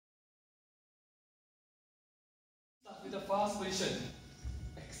the first position.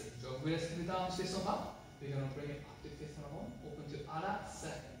 Excellent. So we're going down to fist on bar. We're going to bring it up to fist on one. Open to ara,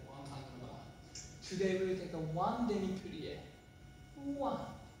 second, one hand on the bar. Today we will take a one demi plie. One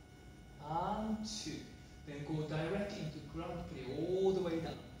and two. Then go directly into grand plie all the way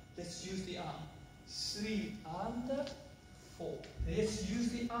down. Let's use the arm. 3 and 4. Let's use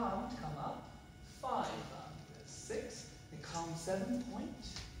the arm to come up. 5 and 6. Then count 7 point.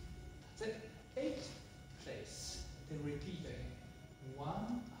 That's it. 8 place. Then repeat again. 1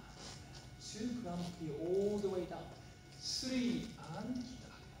 and 2 grand plie all the way down. 3 and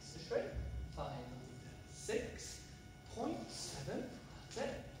straight. 5 and 6. Point 7. That's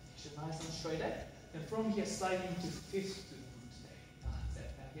it. Make sure nice and straight there. And from here sliding to 5th today. That's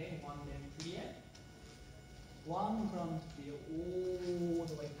it. Again, 1 demi plie. 1 grand plie all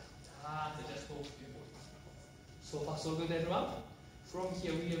the way down. That's it. Just hold your body. So far so good everyone. From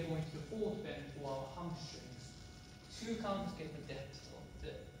here we are going to the 4th bend for our hamstrings. 2 counts get the depth of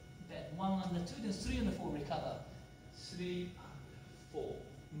the bend. 1 and 2, then 3 and 4 recover. 3 and 4.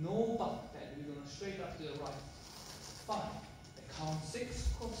 No back bend. We're going to straight up to the right. 5. Then count 6,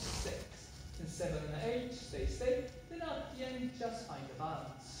 cross 6. Then 7 and 8, stay. Then at the end, just find the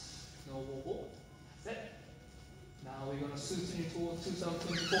balance. No wobble. That's it. Now we're going to suit you towards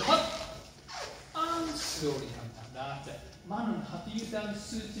 2024. And slowly come down. That's it. Manon, have you done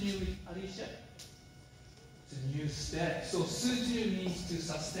suit-you with Alicia? It's a new step. So suit-you means to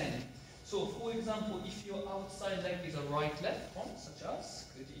sustain. So for example, if your outside leg is a right-left one, such as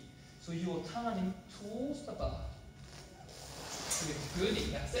goody. So you're turning towards the bar. Goody,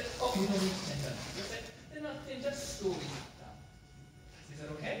 that's it. Oh, you don't need to bend down. That's it. Then just slowly come down. Is that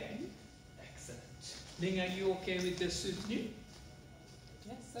okay? Excellent. Ling, are you okay with the suit-you?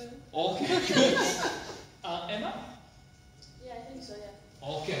 Yes, sir. Okay, good. Emma? Yeah, I think so, yeah.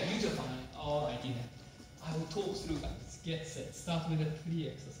 Okay, you do fine. Alrighty then. I will talk through that. Let's get set. Start with a plie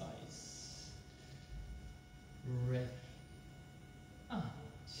exercise. Ready.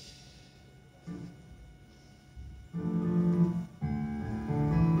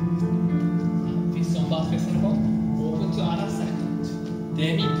 Fist on bar, fist on the ball. Open to ara second.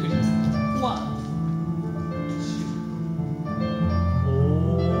 Demi plie. 1.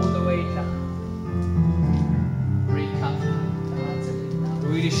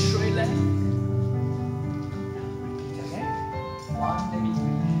 Really straight leg. Repeat again. 1 demi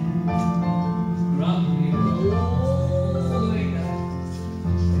plie. Ground plie all the way down.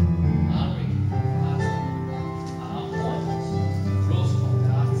 And repeat. Arm point. Close point.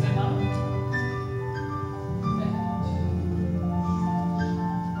 That's it now.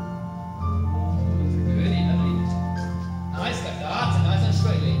 Good, lovely. Nice guy. That's it. Nice and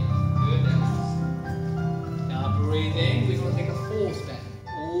straight leg. Good. Now breathing. We're going to take a 4th bend.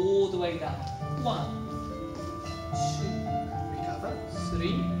 All the way down. 1, 2, recover.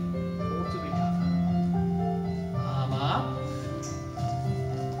 3, 4 to recover. Arm up.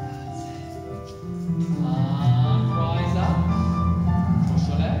 That's it. Arm rise up. Cross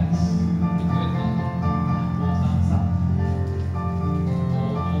your legs. Good. Both arms up.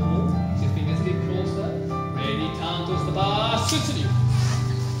 Oh, your fingers a bit closer. Ready, turn towards the bar. Suit you.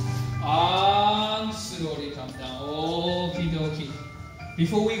 And slowly come down. Okie dokie.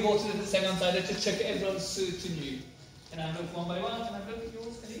 Before we go to the second side, let's just check everyone's suit to you. Can I look one by one? Can I look at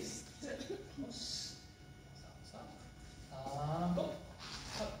yours, please? Cross. And go.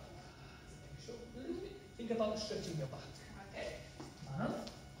 Think about stretching your back. Okay. And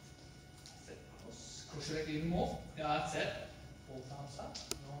cross your leg even more. That's it. Both arms up.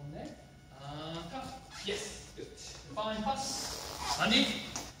 Long neck. And come. Yes. Good. Fine pass. And in.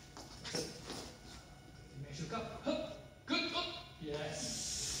 Make sure go. Good. Good.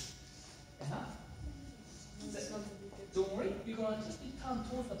 Yes. Enough. Don't worry, you're going to just turn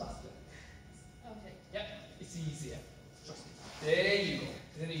towards the back leg. Okay. Yeah, it's easier. Trust me. There you go.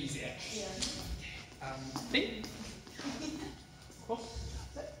 It's easier. Yeah. Think. Cross.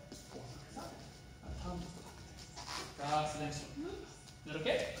 That's it. And turn towards the back leg. That's the next one. Is that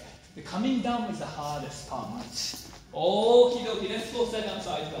okay? The coming down is the hardest part. Okie dokie, let's go second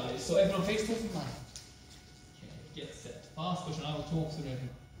side, guys. So everyone face towards the mat. Get set. Fast push, and I will talk through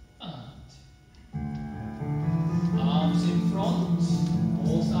everyone. And arms in front,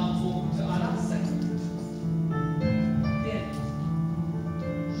 both arms open to ara second. Then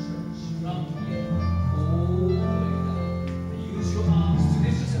stretch from here all the way down. Use your arms to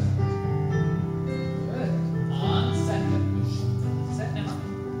lift yourself. Good. And second push. Set them up.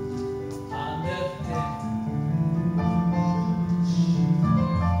 And then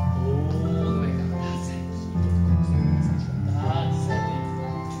all the way down. That's it. That's it.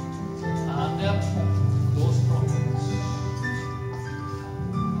 And up, close from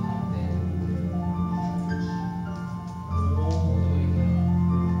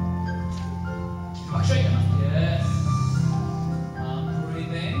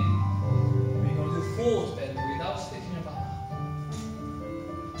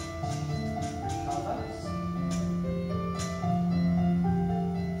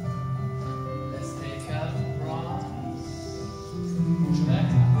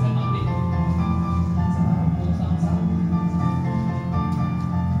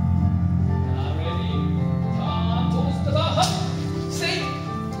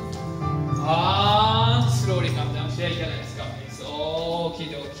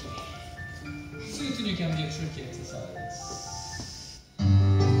you can do a tricky exercise.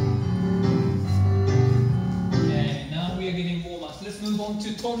 Okay, now we are getting warm-ups. Let's move on to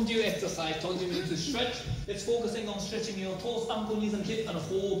tendu exercise. Tendu means to stretch. Let's focusing on stretching your toes, ankle, knees and hip and the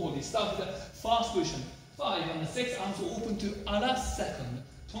whole body. Start with the fast position. 5 and 6, arms are open to ala second.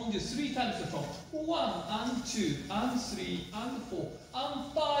 Tendu 3 times the front. 1 and 2 and 3 and 4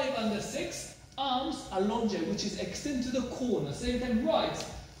 and 5 and 6. Arms allonge, which is extend to the corner. Same time right.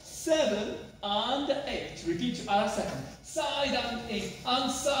 7 and 8. Repeat to ala second. Side and in,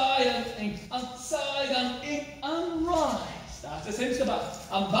 and side and in, and side and in, and right. That's the same step.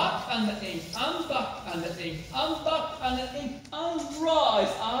 And back and in, and back and in, and back and in, and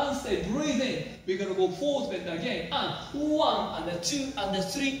rise and stay. Breathe in. We're going to go forward bend again. And 1 and 2 and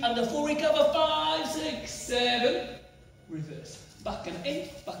 3 and 4. Recover. 5, 6, 7. Reverse. Back and in,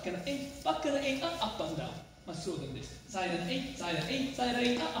 back and in, back and in, and up and down. Much slower than this. Side and in, side and in, side and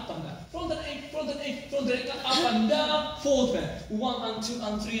in, and up and down. Front and in, front and in, front and in, and up and down. Forward bend. 1 and 2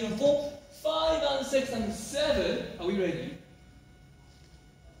 and 3 and 4. 5 and 6 and 7. Are we ready?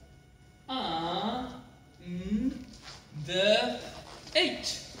 And the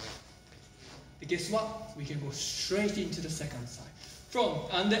 8. Guess what? We can go straight into the second side. Front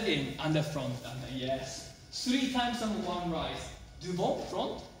and the in and the front and the yes. 3 times and 1 rise. Do both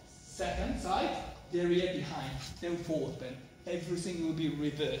front, second side, derriere behind, then forward bend. Everything will be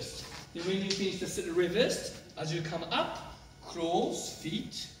reversed. Then when you finish the reversed, as you come up, cross,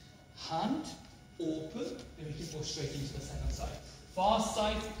 feet, hand, open, then we can go straight into the second side. Fast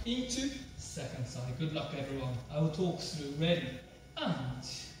side into second side. Good luck everyone. I will talk through. Ready? And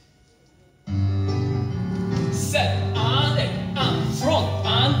 7 and 8 and front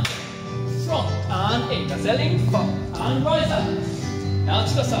and front and in. That's in front and rise up. Now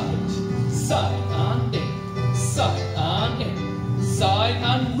to the side. Side and in. Side and in. Side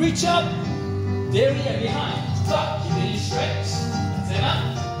and reach up. Derriere behind. Back. Keep it stretch. That's it up.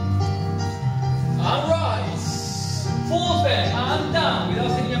 And rise. Forward bend and down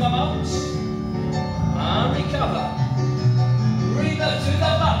without thinking about out. And recover. Revert to the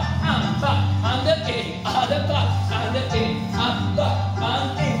back and back and the in and the back and the in and back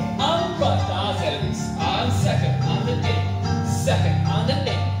and in and right. That's it. And second and the in. Second and the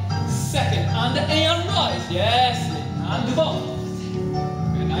in. Second and the in and right. Yes. And the ball.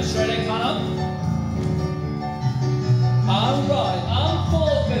 Good. Nice shredding hand up. And right. And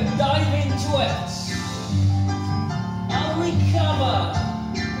forward and dive into it. Recover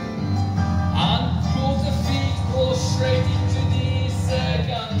and cross the feet, go straight into the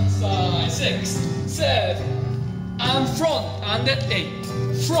second side. 6, 7 and front and the 8.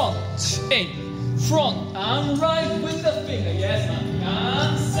 Front, in, front and right with the finger. Yes, ma'am.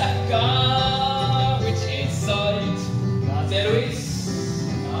 And second, which is side. That's it, Luis.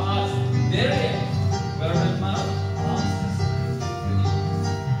 That's there it is. Very nice, ma'am.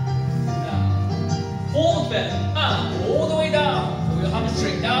 Forward bend and all the way down. So we'll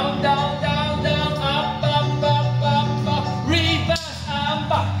hamstring down, down, down, down, up, up, up, up, up. Reverse and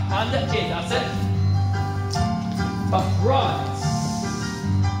back and the in. That's it. Back, right,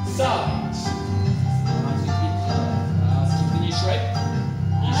 side. Continue straight.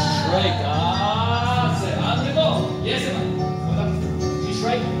 Straight. That's it. And we go. Yes, ma'am. Continue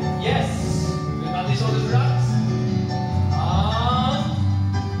straight. Yes. We'll have the shoulders relaxed.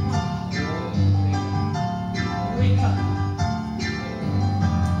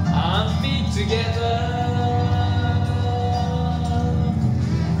 And feet together.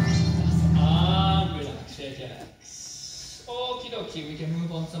 And relax, relax. Okie dokie, we can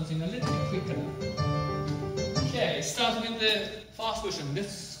move on to something a little bit quicker now. Okay, start with the fast version.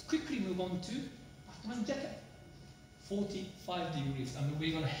 Let's quickly move on to battement jacket. 45 degrees, and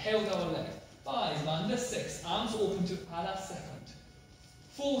we're going to hold our leg. 5 and 6, arms open to ala second.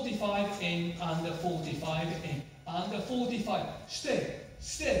 45 in and 45 in. And 45, stay,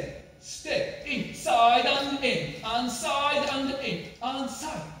 stay, stay, inside and in, and side and in, and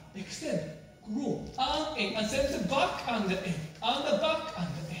side, extend, grow, and in, and send the back and the in, and the back and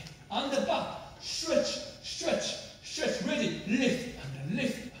the in, and the back, stretch, stretch, stretch, ready, lift, and the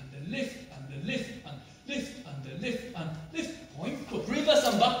lift, and the lift, and the lift, and lift, and the lift, and lift, point, close, reverse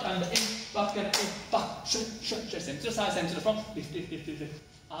and back and in, back and in, back, stretch, stretch, stretch, send to the side, send to the front, lift, lift, lift, lift, lift,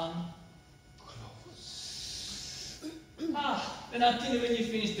 and then until when you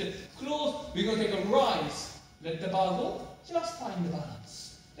finish the close, we're going to take a rise. Let the bar go. Just find the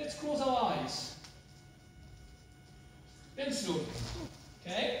balance. Let's close our eyes. Then slowly.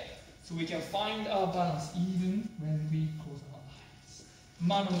 Okay? So we can find our balance even when we close our eyes.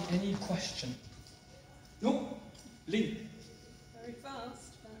 Manu, any question? No? Lynn? Very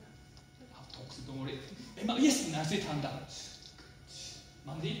fast. I'll talk So don't worry. Emma, yes, nice, hand out. Good.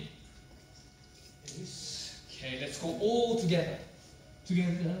 Mandy? Yes. Okay, let's go all together.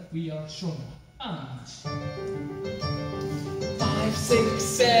 Together we are stronger. And 5, 6,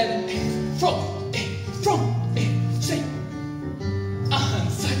 7, 8, front, 8, shake. And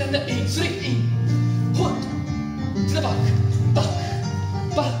side and 8, 3, in, hook, to the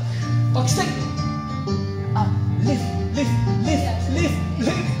back, stay. Lift,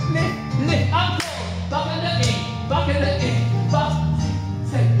 and go. Back and 8, back,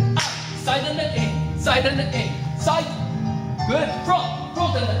 stay. Side and 8, side and 8, side. Good,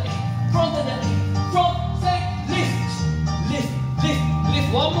 front and 8, front, stay, lift.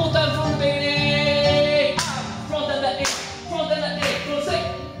 One more time from the beginning. Front and 8, front, stay.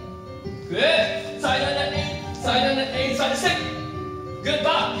 Good, side and 8, side, stay. Good,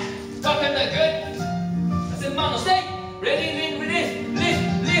 back and good. That's it, man, stay. Ready, lift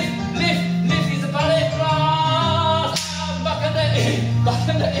is a ballet class. Back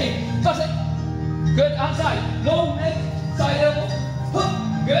and 8, touch it. Good, outside, low neck, side elbow, hook,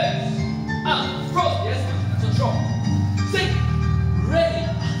 good. Front, yes, that's strong. Stay, ready,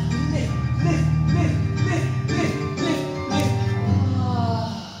 lift.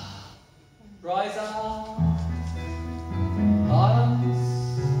 Rise up, balance,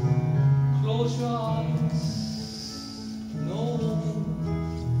 close your eyes, no,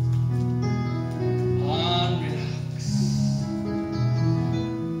 and relax.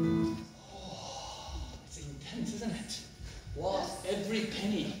 It's intense, isn't it? Wow, every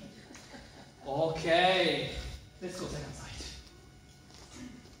penny. Okay, let's go second side.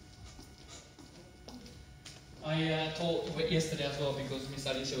 I taught yesterday as well because Miss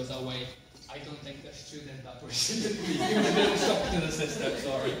Alicia was away. I don't think the student appreciated me. It was a little shock to the system,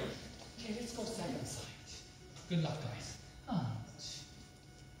 sorry. Okay, let's go second side. Good luck, guys.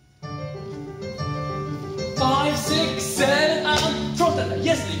 5, 6, 7, and front and 8.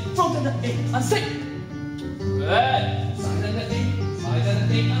 Yes, lead. Front and 8, and stay. Good. Side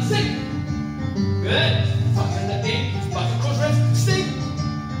and 8, and stay. Good. Back and 8, back across rest, stay.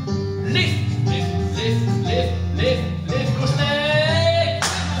 Lift, cross leg.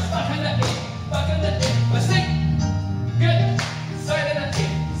 Back and 8, and stay. Good. Side and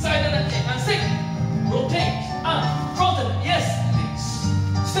 8, and stay. Rotate, and front and yes,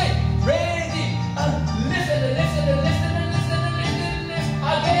 stay. Ready, and lift.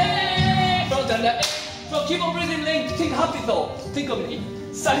 Again. Front and 8. So keep on breathing, link. Think happy though. Think of me.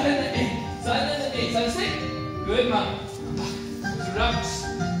 Side and 8, side, stay. Good, man. Back. Relax.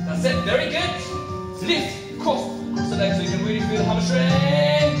 That's it. Very good. Lift. Cross the legs so you can really feel how much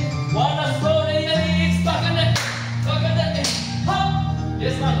strength. One last slow, ladies. Back and 8. Hop.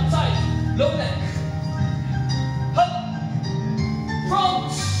 Yes, man. Side. Low neck. Hop.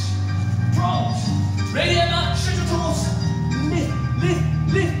 Front. Ready, Emma. Stretch your toes. Lift.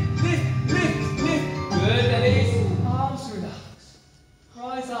 Good, ladies. Arms relax.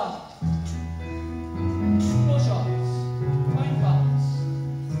 Rise up. Close your eyes. Find balance.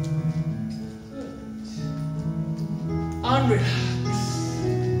 Good. And relax.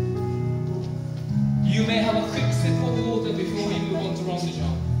 You may have a quick sip of water before we move on to round the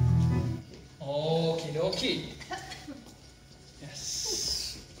jump. Okay.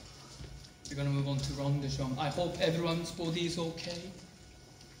 Yes. We're going to move on to round the jump. I hope everyone's body is okay.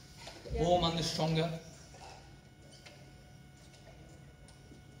 Yeah. Warm and stronger.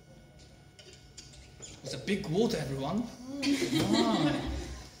 It's a big water, everyone.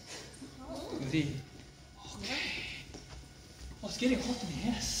 Goody. Okay. Oh, it's getting hot in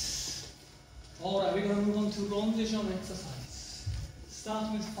here. Yes. Alright, we're going to move on to rondation exercise.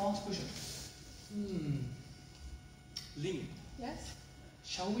 Start with fast push-ups. Ling. Yes.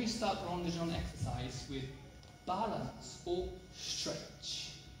 Shall we start rondation exercise with balance or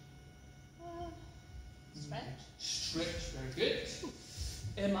stretch? Stretch, very good.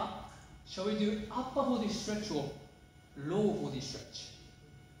 Emma, shall we do upper body stretch or low body stretch?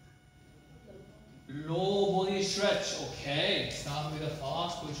 Low body stretch, okay. Start with a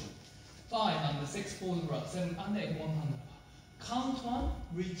fast push. 5 and 6 forward row, 7 and 8, 100. Count 1,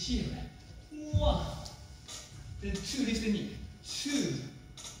 reach here. 1, then 2, lift the knee. 2,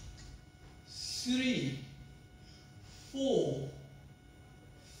 3, 4,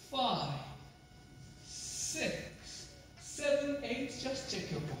 5, 6, 7, 8, just check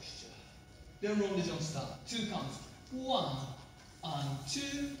your posture. Then roll the jump start. 2 counts. 1 and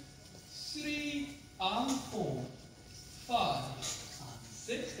 2, 3 and 4, 5 and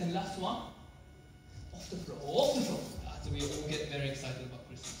 6. Then last one. Off the floor. So we all get very excited about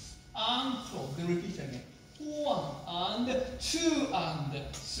Christmas. And floor. Then repeat again. 1 and 2 and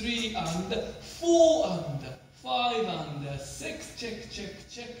 3 and 4 and 5 and 6. Check, check,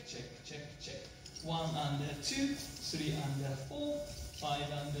 check, check, check, check. 1 and 2, 3 and 4, 5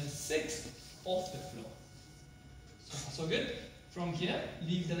 and 6. Off the floor. So far, so good. From here,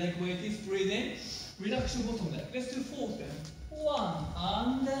 leave the leg where it is. Breathe in. Relax your bottom leg. Let's do 4 then. 1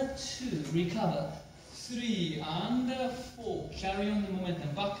 and 2. Recover. 3 and 4. Carry on the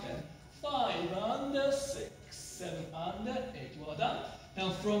momentum. Back then. 5 and 6. 7 and 8. Well done.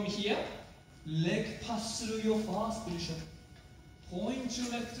 Now from here, leg pass through your first position. Point your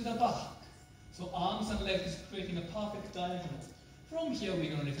leg to the back. So arms and legs creating a perfect diagonal. From here, we're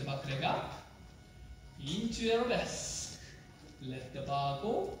going to lift the back leg up. Into arabesque. Let the bar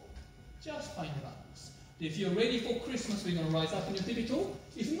go. Just find the balance. If you're ready for Christmas, we're going to rise up in your tippy toe.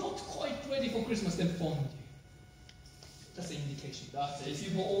 If not quite ready for Christmas, then fondu. That's an indication. That's it. If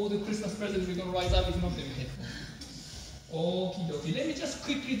you got all the Christmas presents, we're going to rise up. If not, then we take fondu. Okie dokie. Let me just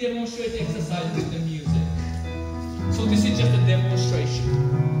quickly demonstrate the exercise with the music. So this is just a demonstration.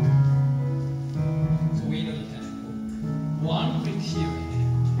 So we know the tempo. 1 quick here.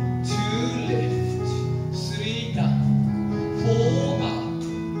 2 lift. 3 down. 4 up.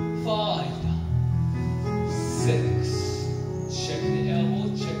 5 down. 6. Check the elbow,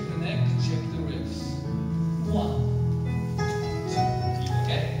 check the neck, check the ribs. 1, 2,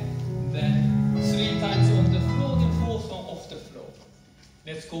 okay? Then 3 times on the floor, then 4th one off the floor.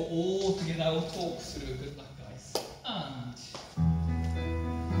 Let's go all together. I'll talk through. Good luck, guys. And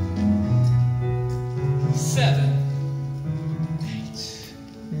 7, 8.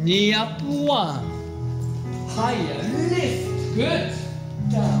 Knee up. 1. Higher. Lift. Good.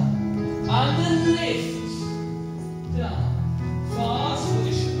 Down. And then lift. Down. Fast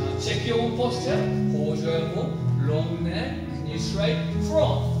position. Now check your own posture. Hold your elbow. Long neck. Knee straight.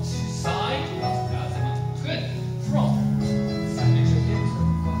 Front. Side. Good. Front. Side. Make your hips.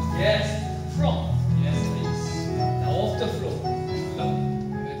 Yes. Front. Yes, please. Now off the floor. Low.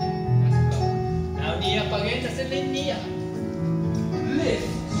 Good. Nice low. Now knee up again. Just a little knee up. Lift.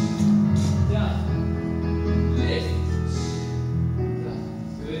 Down. Lift.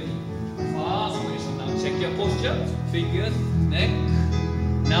 Check your posture, fingers, neck.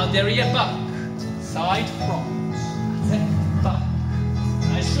 Now derrière back, side, front. That's it, back.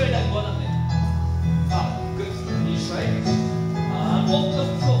 Nice straight leg, well done there. Back, good, knee straight. And walk the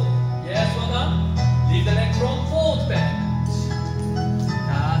floor. Yes, well done. Leave the leg from forward bend.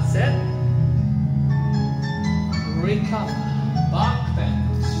 That's it. Recover, back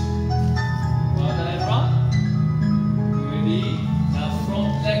bend. Well done everyone. Ready. Now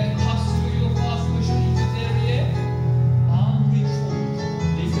front leg pass through your fast motion into derrière. Arm reach forward.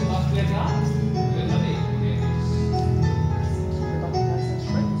 Lift the back leg up. Good, lovely. Keep the back nice and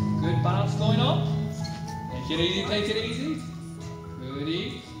straight. Good balance going on. Take it easy, take it easy.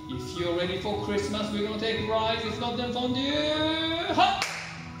 Goody. If you're ready for Christmas, we're going to take rise. If not, then fondue. Ha!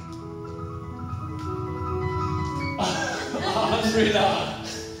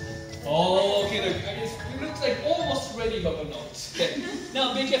 Relax. Okay, look. It looks like almost ready, but we're not. Okay.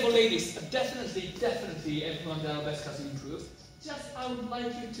 Now, be careful, ladies. Definitely, everyone down best has improved. Just, I would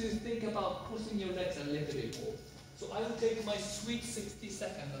like you to think about crossing your legs a little bit more. So I will take my sweet 60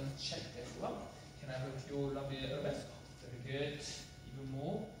 seconds and check everyone. Can I have your lovely arabesque? Very good. Even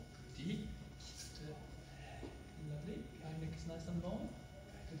more. Pretty. Lovely. Behind neck is nice and long.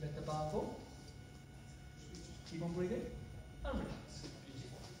 To let the bar go. Keep on breathing. And relax.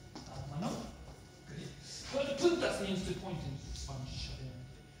 Beautiful. Mano. Good. Well, the puntas means to point into the sponge.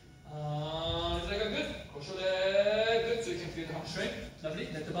 Is that good? Cross your leg. Good. So you can feel the hamstring. Lovely.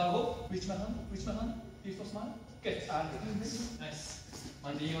 Let the bar go. Reach my hand. Reach my hand. Beautiful smile. Good. And relax. Nice.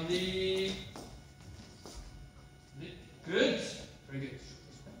 Mandi. Good. Very good.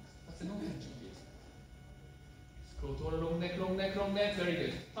 That's a no tension here. Go to a long neck, long neck, long neck. Very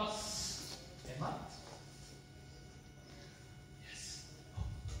good. Pass. And out. Yes. Oh,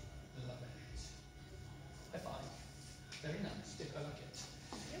 love it. High five. Very nice. Take a look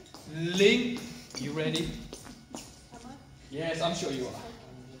at it. Link. You ready? Am I? Yes, I'm sure you are.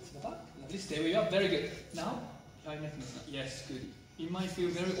 Lovely. Stay where you are. Very good. Now, yes, good. It might feel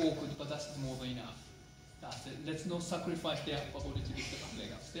very awkward, but that's more than enough. That's it. Let's not sacrifice the upper body to lift the back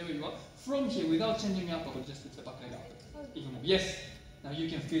leg up. Stay where you are. From here, without changing the upper body, just lift the back leg up. Even more. Yes. Now you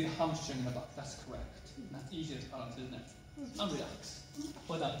can feel the hamstring in the back. That's correct. That's easier to balance, isn't it? And relax.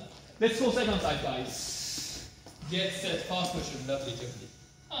 Well done. Let's go second side, guys. Get set. Fast motion. Lovely, lovely.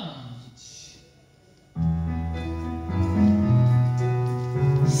 And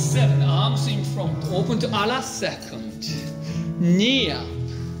 7. Arms in front. Open to a la second. Knee up.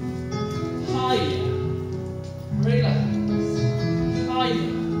 Higher. relax, higher,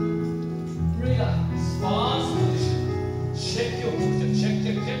 relax, fast position. Check your posture, check,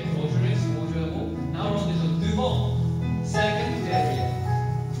 check, check. Close your wrist, close your elbow. Now roll this one. Devant, second derrière.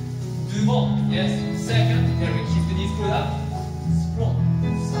 Devant, yes, second derrière. Keep the knees pulled up. Sprung,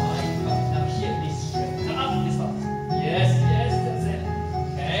 side, up. Now here, knees straight. Now up, this fast. Yes, yes, that's it.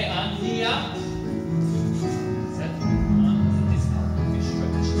 Okay, and knee up. Set, and this up. Okay,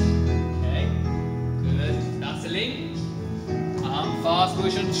 stretch. Okay, good. That's the link. Fast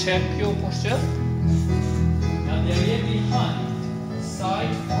position, check your posture. Now derrière, behind.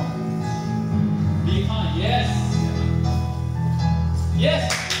 Side, front. Behind, yes. Yes.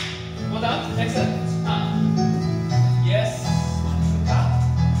 Well done. Excellent. Yes.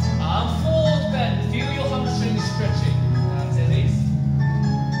 Forward bend. Feel your hamstring stretching. That's it.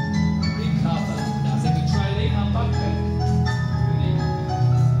 Recover. That's it. Try it. And back bend. Good.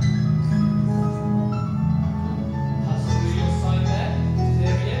 Pass through your side there.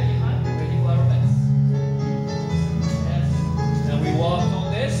 Derrière, behind. Ready for our bends. Yes. Now we work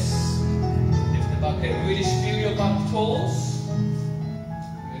on this. Lift the back head. Really feel your back toes.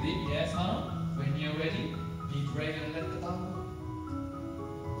 Ready? Yes, Anna? When you're ready, be brave and let the back go.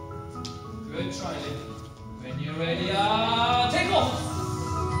 Good, try it. When you're ready, take off.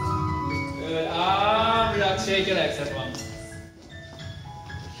 Good, relax, shake your legs, everyone.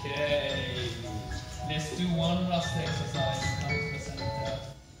 Okay, let's do one last exercise. Come to the center.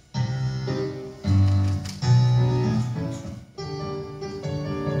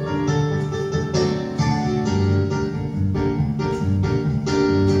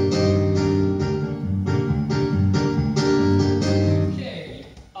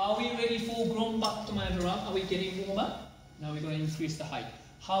 Now we're going to increase the height.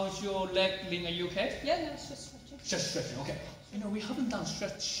 How is your leg, Ling? Are you okay? Yeah, no, it's just stretching. Just stretching, okay. You know, we haven't done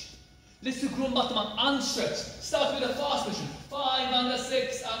stretch. Let's do grown battement and stretch. Start with a fast position. 5 and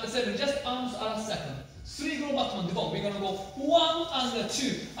 6 and 7. Just arms at a second. 3 grown battement devant. We're going to go 1 and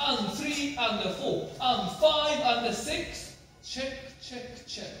 2 and 3 and 4 and 5 and 6. Check, check,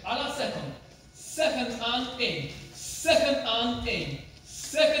 check. At a second. Second and in. Second and in.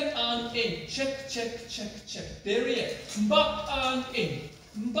 Second and in. Check, check, check, check. Derrière. Back and in.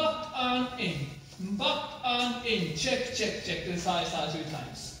 Back and in. Back and in. Check, check, check. To the side, side 3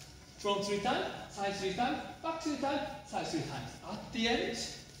 times. Front 3 times. Side 3 times. Back 3 times. Side 3 times. At the end,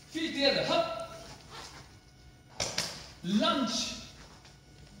 feet together. Hop. Lunge.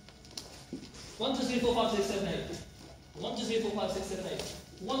 1, 2, 3, 4, 5, 6, 7, 8. 1, 2, 3, 4, 5, 6, 7, 8.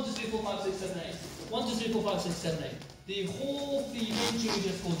 1, 2, 3, 4, 5, 6, 7, 8. 1, 2, 3, 4, 5, 6, 7, 8. The whole thing eventually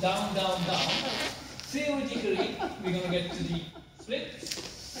just go down, down, down. Theoretically, we're going to get to the split.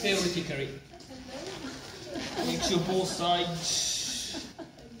 Theoretically. Make sure both sides.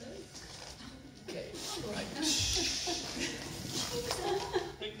 Okay, right.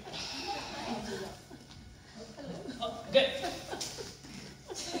 Okay.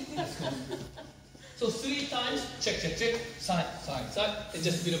 Let's go. So 3 times, check, check, check, side, side, side. It's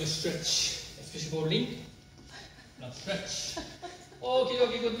just a bit of a stretch, especially for link. Now stretch. Okay,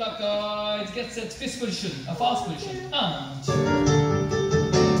 okay, good luck, guys. Get set, fifth position, a fast position. And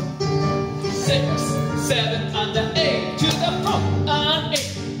 6, 7, and 8. To the front, and 8.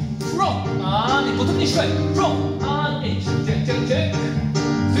 Front, and 8. Bottom knee straight. Front, and 8. Check, check, check.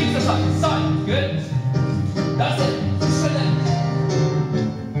 3 to the side, side. Good. That's it.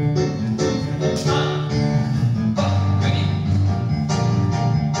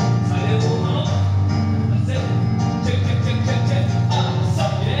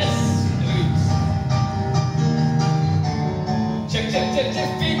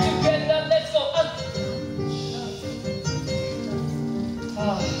 Straight leg.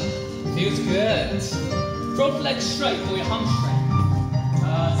 Feels good. Front leg straight for your hamstring.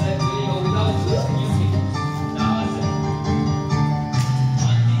 That's it. Really go without twisting your feet. That's it.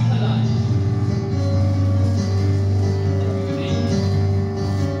 And deep alive.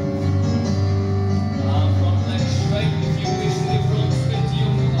 Front leg straight. If you wish to the front split, you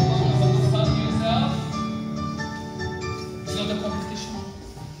can help yourself. It's not a competition.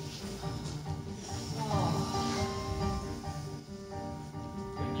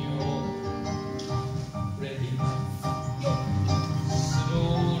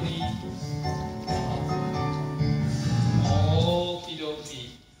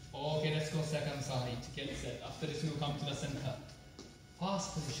 Get set. After this, we'll come to the center.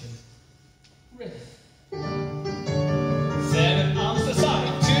 Fast position. Ready. 7 arms to the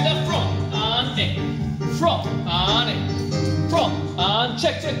side. To the front and in. Front and in. Front and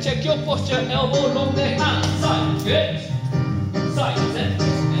check, check, check your posture. Elbow long leg and side. Good. Side. Set.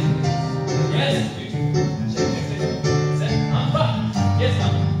 Yes. Check, check, check.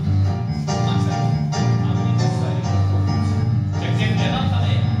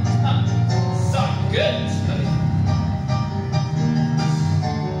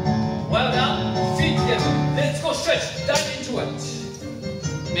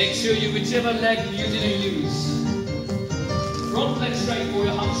 Make sure you, whichever leg you didn't use. Front leg straight for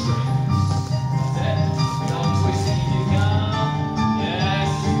your hamstring. That's it. Without twisting if you can.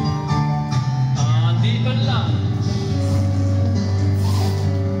 Yes. And deep and lunge.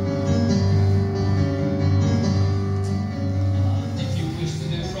 And if you wish to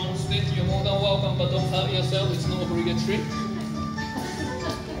do front split, you're more than welcome, but don't hurt yourself. It's not obligatory.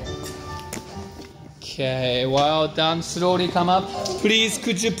 Okay, well done. Slowly come up. Please,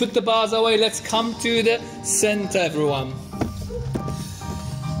 could you put the bars away? Let's come to the center, everyone.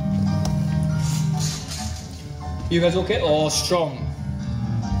 You guys okay? Oh, strong.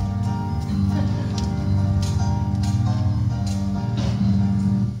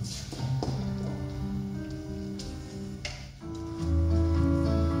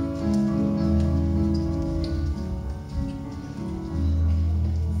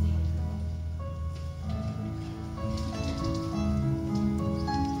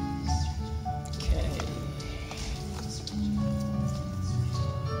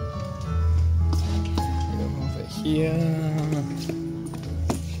 Here.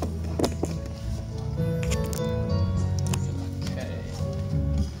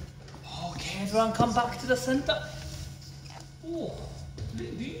 Okay, everyone come back to the center. Oh, do you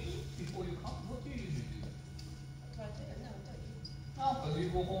eat before you come? What do you usually do? No, I don't eat. Oh, do you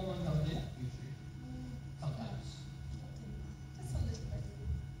go home and have dinner usually? Sometimes. Just a little bit.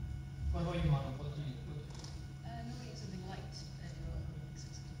 What about you, Manu? What do you do? Normally it's something light earlier on.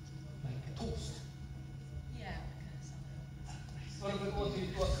 Like a toast? Yeah, like a salad.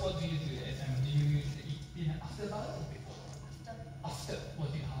 What do you do at time? Do you usually eat dinner after ballet or before? After. What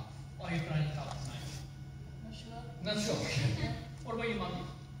do you have? Or are you planning to have tonight? Not sure. Not sure. Okay. What about you, Manu?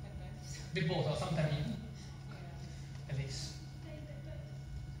 Bit both or sometime evening? Yeah. At least.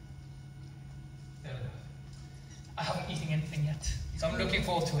 Fair enough. I haven't eaten anything yet, so I'm looking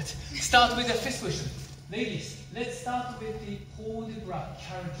forward to it. Start with the fist position. Ladies, let's start with the port de bras,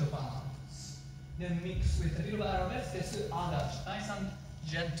 carriage of arms. Then mix with a little arabesque, let's do adagio, nice and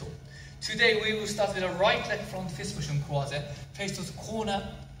gentle. Today we will start with a right leg front fist position, croisé, face to the corner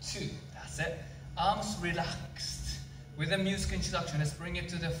 2. That's it. Arms relaxed. With the music introduction, let's bring it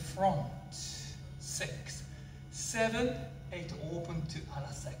to the front. 6, 7, 8, open to a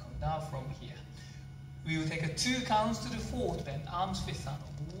la second. Now from here. We will take a 2 counts to the fourth bend, arms fist down.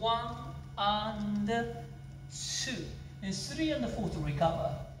 1 and 2. And 3 and 4 to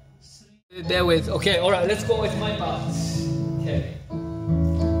recover. There with, okay, alright, let's go with my parts. Okay.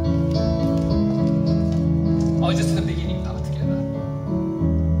 I'll just do the beginning part together.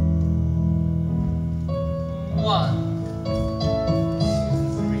 1.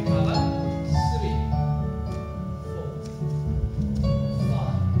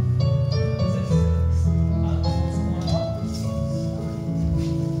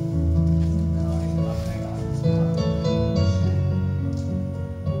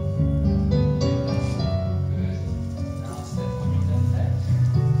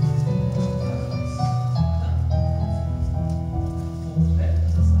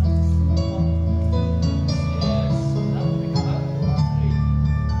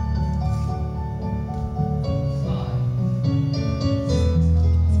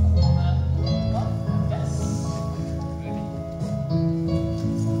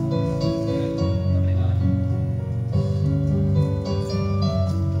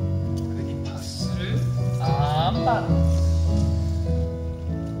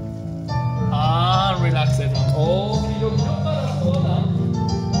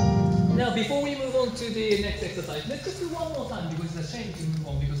 Now, before we move on to the next exercise, let's just do one more time because it's a shame to move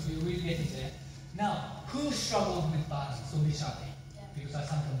on because we're really getting there. Now, who struggled with balance? Don't be shy, because I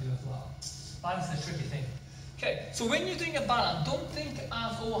sometimes do as well. Balance is a tricky thing. Okay, so when you're doing a balance, don't think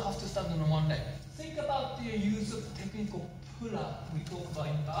as all have to stand on one leg. Think about the use of technique of pull-up we talk about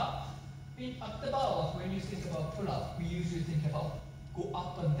in bar. At the bar, when you think about pull-up, we usually think about go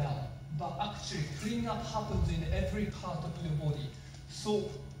up and down. But actually, pulling up happens in every part of your body. So,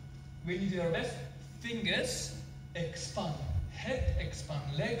 when you do your best, fingers expand, head expand,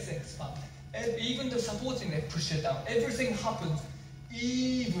 legs expand, even the supporting leg push it down. Everything happens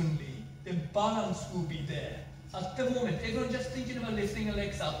evenly, then balance will be there. At the moment, everyone just thinking about lifting the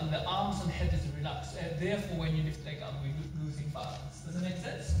legs up and the arms and head is relaxed. Therefore, when you lift leg up, we're losing balance. Does that make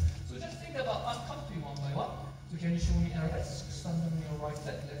sense? So just think about, I'll come to you one by one. So can you show me arabesque? Stand on your right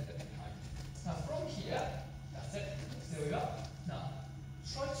leg, left leg behind. Now from here, that's it. There we go. Now,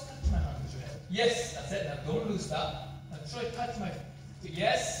 try to touch my hand with your head. Yes, that's it. Now don't lose that. Now try to touch my feet.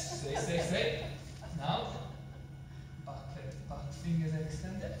 Yes, stay. Now, back fingers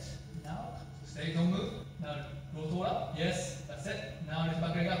extended. Now, stay, don't move. Now, roll up. Yes, that's it. Now lift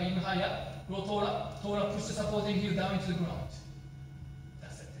back leg up even higher. Roll taller. Taller, push the supporting heel down into the ground.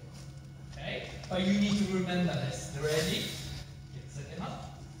 That's it. Okay? But you need to remember this. Ready? Get second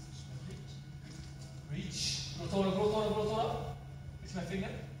up. Reach. Roll taller, roll taller, roll taller. It's my finger.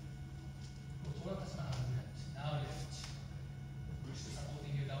 Roll taller, that's my hand. Now lift. Push the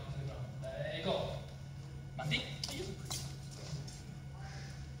supporting heel down to the ground. There you go. Mandi.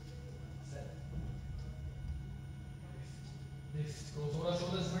 Lift, go taller,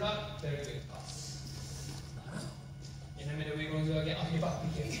 shoulders spread up. Very good. Pass. In a minute, we're going to do again. On your back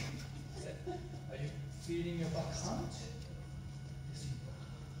again. Are you feeling your back hand? Yes.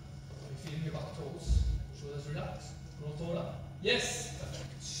 Are you feeling your back toes? Shoulders relax. Go taller. Yes.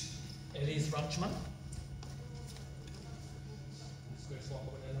 Perfect. Elise Ranchman. Let's go swap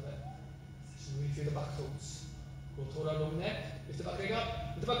over a little bit. Should we feel the back toes? Go taller, long neck. Lift the back leg up.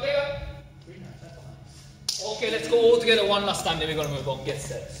 Lift the back leg up. Very nice. That's nice. Okay, let's go all together one last time, then we're going to move on. Get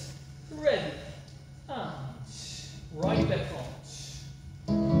set. Ready. And right leg front.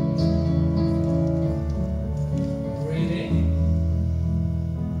 Breathing.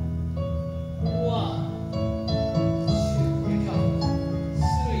 1, 2, recover.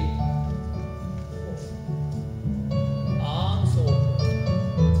 3, 4. Arms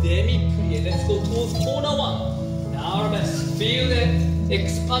open. Demi plie. Let's go towards corner 1. Now arabesque. Feel the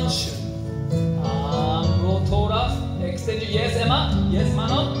expansion. Roll taller, extend your, yes Emma, yes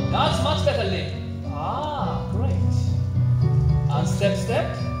Manon, that's much better leg. Ah, great. And step,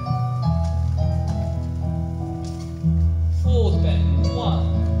 step. Forward bend, 1,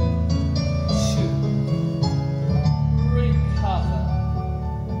 2, recover.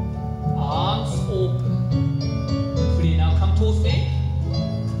 Arms open. Free, now come towards me.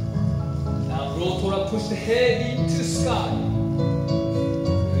 Now roll taller, push the head into sky.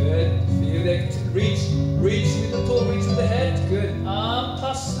 Good, feel it, reach with the toe, reach with the head, good, arm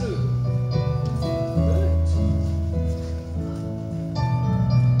pass through, good.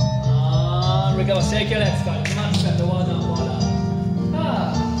 And recover, shake your legs guys, much better, well done, well done.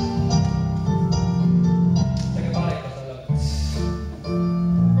 Ah. Take a body cut, I love it.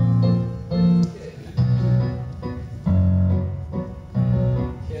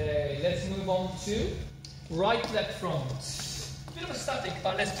 Okay, let's move on to right leg front. Bit of a static,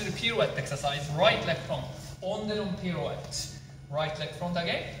 but let's do the pirouette exercise. Right leg front, on the long pirouette. Right leg front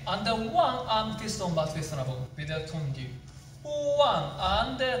again. Under 1 and twist on back, twist on above with a tendu.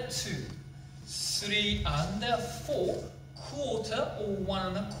 1 and 2, 3 and 4, quarter or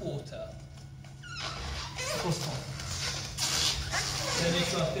 1 1/4. Cross front. Then make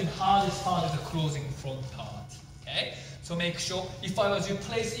sure the hardest part is the closing front part. Okay? So make sure, if I was you,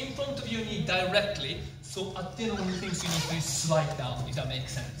 place in front of your knee directly, so at the end, only things you need to do is slide down, if that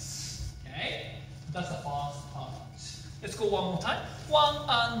makes sense. Okay? That's the fast part. Let's go one more time. 1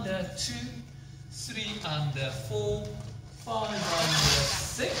 and 2, 3 and 4, 5 and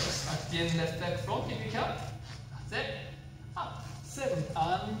 6. At the end, left leg front if you can. That's it. Up. 7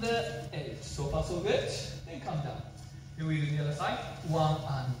 and 8. So far so good. Then come down. Here we do the other side. 1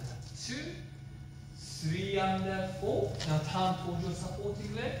 and 2, 3 and 4. Now turn towards your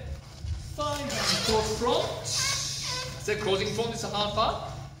supporting leg. 5 and cross front. So closing front is the hard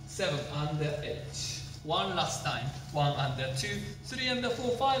part. 7 and 8. One last time. 1 and 2, 3 and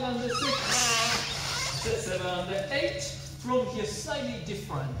 4, 5 and 6. 7 and 8. From here slightly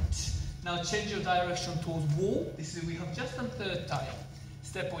different. Now change your direction towards wall. This is we have just done third time.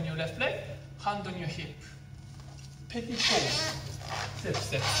 Step on your left leg. Hand on your hip. Petit pause. Step,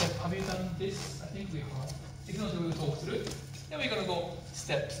 step, step. Have you done this? I think we have. If not, we will talk through. Then we're going to go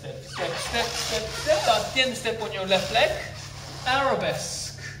step, step, step, step, step, step. At the end, step on your left leg.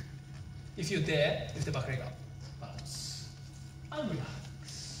 Arabesque. If you're there, lift the back leg up. Balance. And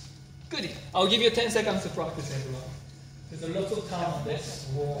relax. Good. I'll give you 10 seconds to practice, everyone. There's a lot of time on this.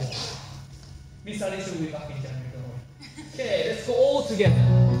 Whoa. Miss Alicia will be back in January, don't worry. Okay, let's go all together.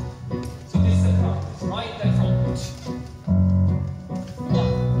 So this is the practice. Right leg front. 1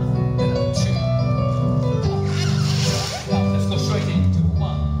 and 2. Now let's go straight into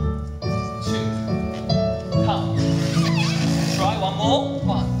 1, 2. Come. Try one more.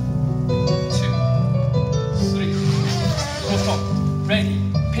 1, 2, 3. Go strong. Ready.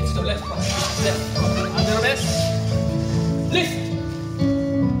 Pitch to the left, right, left, right. Under the best. Lift.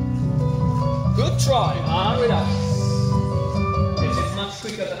 Good try. And relax. This is much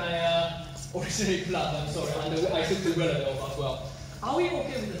quicker than I originally planned. I'm sorry. And I took the rhythm off as well. Are we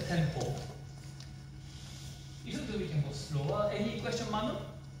okay with the tempo? Isn't it we can go slower? Any question, Manu? No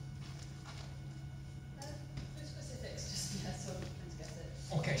specifics, just so we can get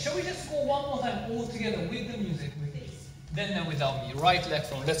it. Okay. Shall we just go one more time all together with the music? Please. Then without me, right leg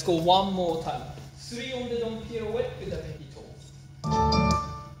front. Let's go one more time. 3 on the dome pirouette with the baby toe.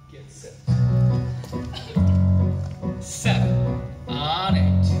 Get set. 7 and 8.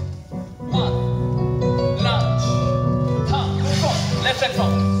 1. Lunge. Turn. Go front. Left leg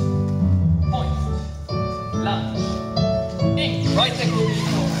front. Point. Lunge. In. Right leg will be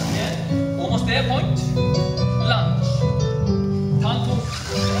front. Again. Almost there. Point. Lunge. Turn to.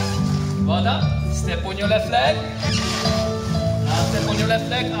 Well done. Step on your left leg. And step on your left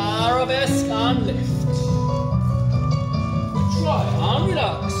leg. Arabesque and lift. Good try. And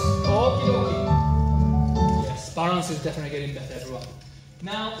relax. Okie dokie. Yes, balance is definitely getting better, everyone.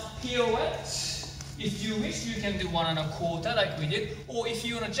 Now, pirouette. If you wish, you can do 1 1/4 like we did. Or if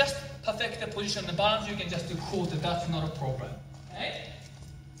you want to just perfect the position and the balance, you can just do quarter. That's not a problem. Okay?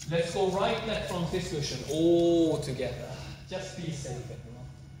 Let's go right leg front this cushion all together. Just be safe, everyone.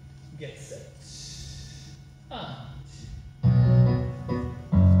 Get set. And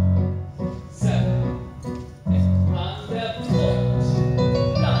 7. And then point.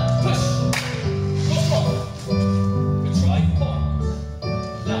 Lunge. Push. Go strong. Good try. Point.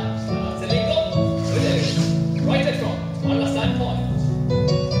 Lunge. That's a leg up. Good leg. Right leg front. One last time. Point.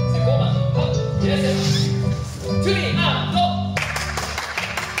 Second one. Up. Yes. 2 and go.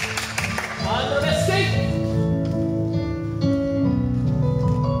 And the rest safe.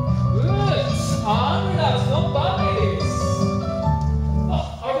 Good. And relax. Not bad it is. Oh,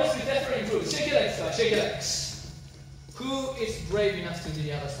 our best is definitely improved. Shake your legs, guys. Shake your legs. Who is brave enough to do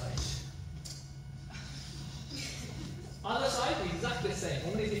the other side? Other side, exactly the same.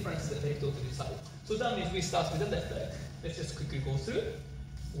 Only difference is that they go to the side. So that means we start with the left leg. Let's just quickly go through.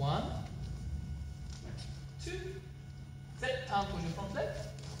 1, 2. Set. Turn towards your front leg.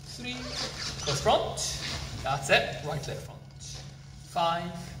 3. Go front. That's it. Right leg front.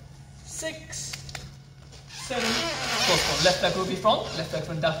 5, 6, 7. Go front. Left leg will be front. Left leg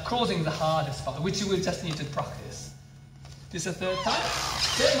front. That crossing is the hardest part, which you will just need to practice. This is the 3rd time.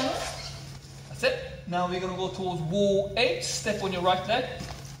 Sit, mama. That's it. Now we're going to go towards wall 8. Step on your right leg.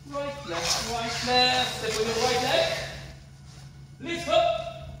 Right left, right left. Step on your right leg. Lift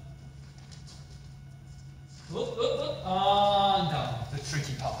up. Up. And down. The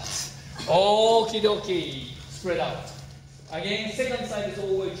tricky part. Okie dokie. Spread out. Again, second side is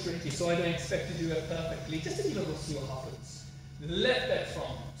always tricky, so I don't expect to do it perfectly. Just to even go see what happens. Left leg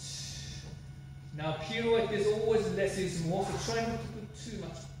front. Now pirouette is always less is more, so try not to put too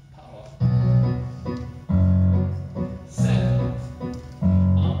much power. 7.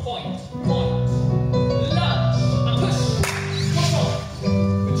 And point. Lunge. And push. Go front.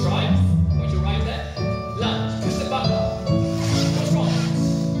 Good try. With your right leg. Lunge. Push the back up. Go front.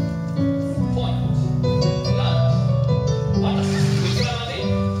 Point. Lunge. Good try, Andy.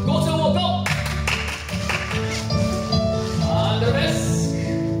 Go to the wall. Go. And the rest.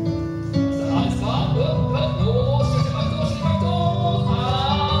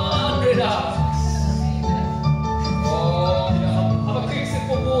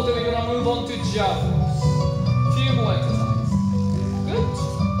 Jumps. Few more exercises. Good.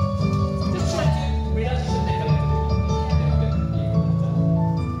 Just try to relax your neck a little bit.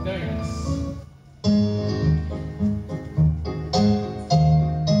 Very nice.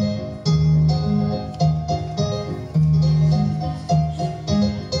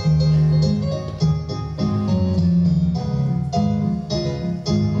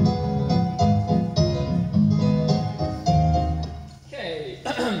 Okay.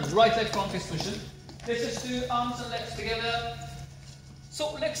 Right leg front extension. Let's just do arms and legs together.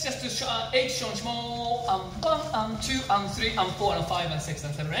 So let's just do 8 changements, 1 and 2 and 3 and 4 and 5 and 6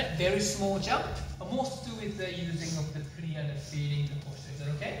 and 7, right? Very small jump, but most to do with the using of the plie and the feeling the posture. Is that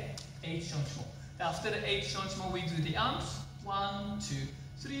okay? 8 changements. After the 8 changements, we do the arms. 1, 2,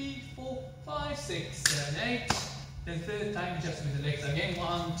 3, 4, 5, 6, 7, 8. Then third time just with the legs again.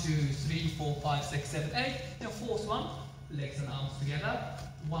 1, 2, 3, 4, 5, 6, 7, 8. Then fourth one, legs and arms together.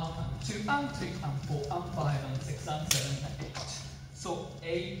 1 and 2 and 3 and 4 and 5 and 6 and 7 and 8. So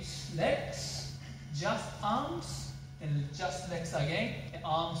 8 legs, just arms, and just legs again, and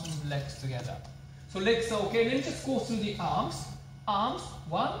arms and legs together. So legs are okay. Then just go through the arms. Arms,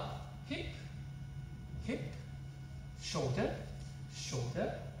 1, hip, hip, shoulder,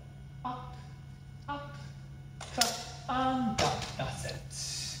 shoulder, up, up, cut, and down. That's it.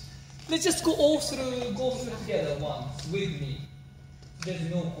 Let's just go through together once with me. There's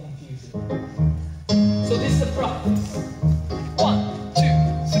no confusion. So this is the practice. 1, 2,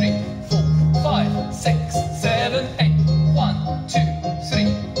 3, 4, 5, 6, 7, 8. 1, 2, 3,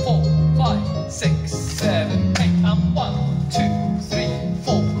 4, 5, 6, 7, 8. And 1, 2, 3,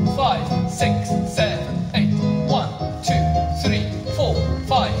 4, 5, 6, 7, 8. 1, 2,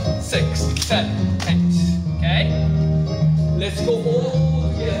 7, 8. Okay? Let's go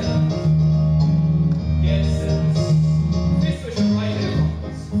all together. Get set. This position right here.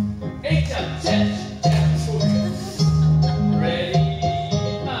 8 jump, 10, 10. Ready?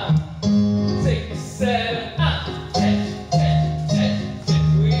 6, 7, 10, 10, 10,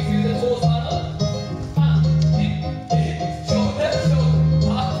 10. We feel the toes funnel. Hip, hip, shoulder,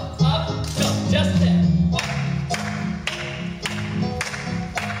 shoulder, up, jump, just there.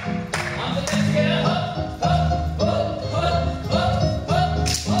 On the legs together, up,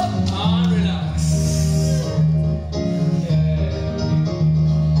 and relax.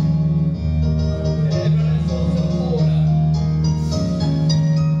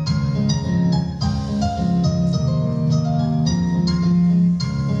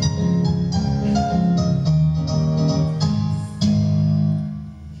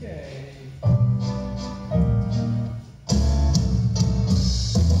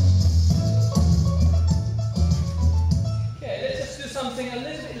 Something a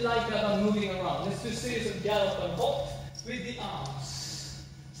little bit like that on moving around. Let's do a series of gallop and hop with the arms.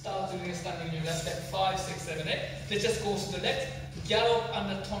 Start doing a standing your left step 5, 6, 7, 8. Let's just go to the left. Gallop and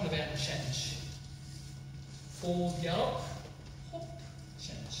the turn away and change. Forward gallop, hop,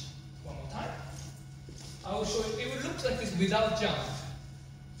 change. One more time. I will show you. It will look like this without jump.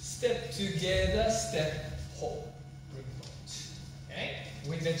 Step together, step, hop, bring forward. Okay?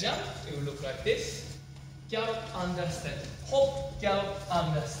 With the jump, it will look like this. Gallop, under step, hop, gallop,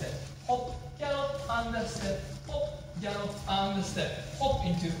 under step, hop, gallop, under step, hop, gallop, under step, hop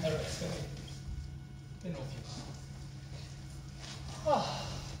into arabesque. Then off you are.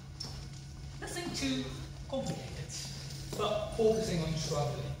 Nothing too complicated, but focusing on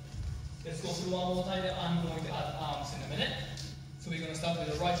traveling. Let's go through one more time. I'm going to add arms in a minute. So we're going to start with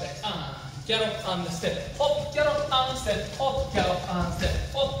the right leg. Gallop, under step, hop, gallop, under step, hop, gallop, under step,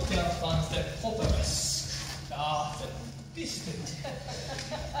 hop, gallop, under step, hop, arabesque.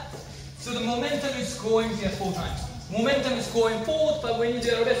 So the momentum is going here 4 times. Momentum is going forward, but when you do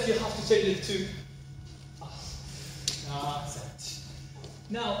arabesque, you have to change it to that's it.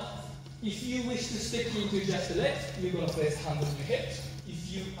 Now, if you wish to stick into just the leg, you're going to place hand on your hip. If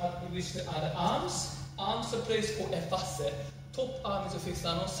you wish to add arms are placed for a facet. Top arm is a fixed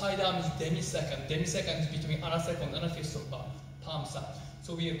arm, side arm is demi-second. Demi-second is between anasecond and a fifth of palm side.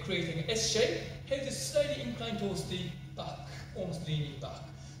 So we are creating an S shape. Head is slightly inclined towards the back, almost leaning back.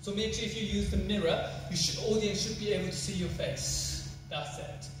 So make sure if you use the mirror, audience should be able to see your face. That's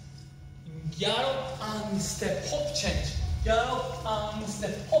it. Gallop and step, hop change. Gallop and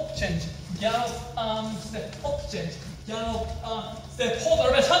step, hop change. Gallop and step, hop change. Gallop and step, hop,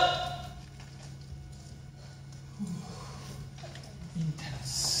 arabesque, hop.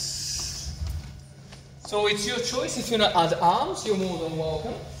 Intense. So it's your choice. If you want to add arms, you're more than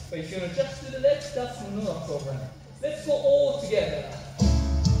welcome. But if you want to just do the legs, that's not a problem. Let's go all together.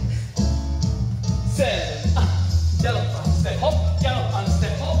 7, gallop and step hop, gallop and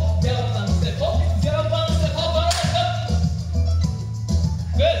step hop, gallop and step hop, gallop and step hop, arabesque hop.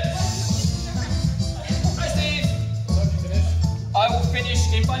 Good. Hi Steve. I will finish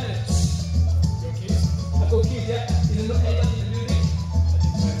in 5 minutes. Your keys? I've got keys, yeah. Is there not anybody in the building?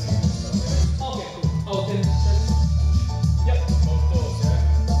 Okay, cool. I'll finish. Yep. Both doors, yeah?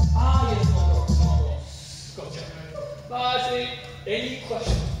 Yes, no doors. Gotcha. Bye, Steve. Any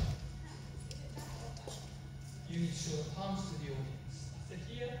questions? You need to show the palms to the audience. Sit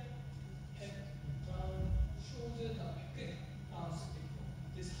here, head down, shoulder down. Good. Arms to the floor.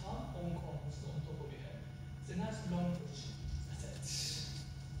 This hand on corners on top of your head. It's a nice long position. That's it.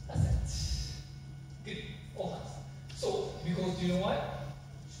 That's it. Good. All hands. So, because do you know why?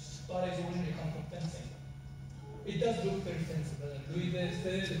 Ballet is originally come from fencing. It does look very fencing, but Louis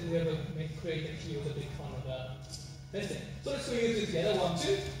Vuitton, whoever created it, he was a big fan of that. Fencing. So let's go you two together. 1,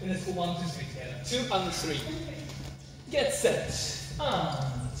 2, and let's go 1, 2, 3 together. 2 and 3. Get set,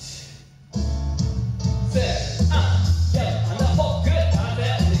 and 7, and yeah, and a hop, good, and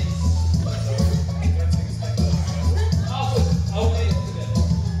there it is. I'll leave it to them.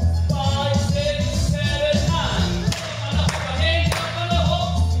 5, 6, 7, and a hop again, and a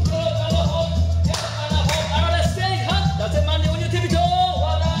hop, and a hop, and a hop, and a stay, hop, that's it, man, on your tippy toe,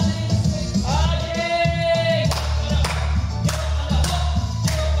 again, and a hop, and a hop,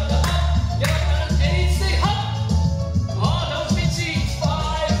 and a hop, and a stay, hop. Oh, don't be cheap.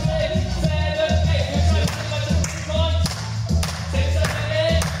 5,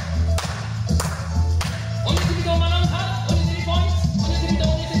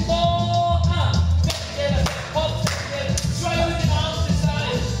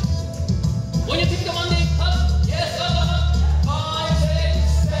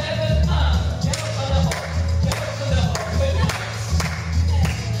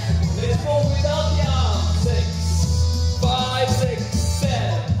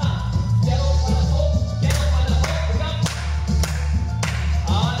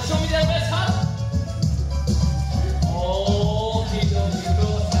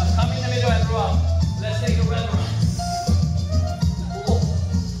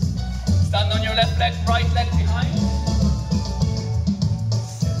 leg, right leg.